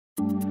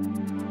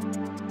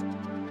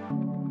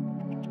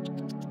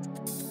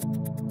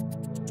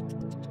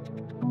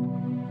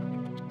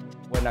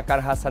when a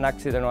car has an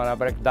accident or a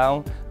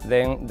breakdown,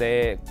 then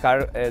the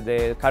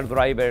car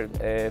driver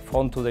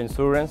phone to the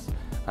insurance,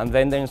 and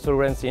then the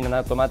insurance in an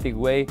automatic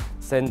way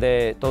send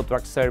the tow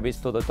truck service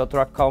to the tow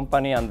truck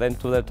company, and then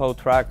to the tow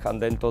truck,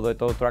 and then to the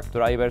tow truck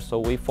driver, so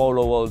we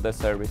follow all the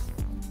service.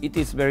 It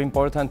is very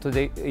important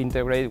to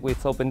integrate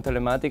with Open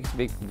Telematics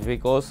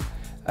because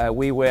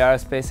we were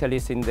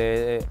specialists in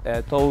the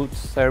tow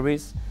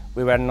service.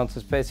 We were not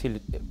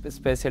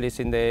specialists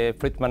in the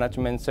fleet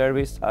management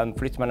service, and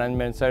fleet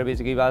management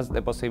service give us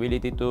the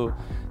possibility to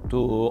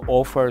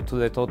offer to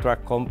the tow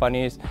truck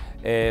companies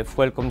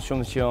fuel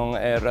consumption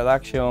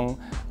reduction,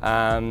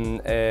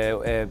 and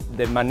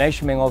the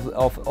management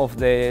of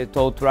the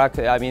tow truck,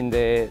 I mean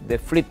the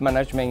fleet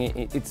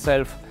management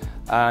itself,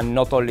 and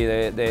not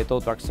only the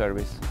tow truck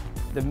service.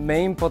 The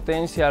main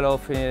potential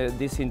of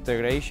this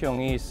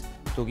integration is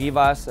to give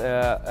us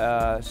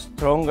a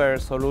stronger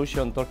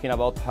solution talking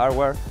about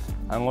hardware,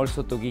 and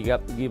also to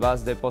give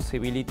us the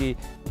possibility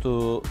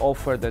to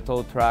offer the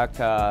tow truck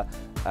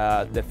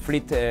the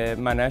fleet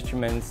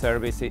management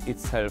service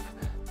itself.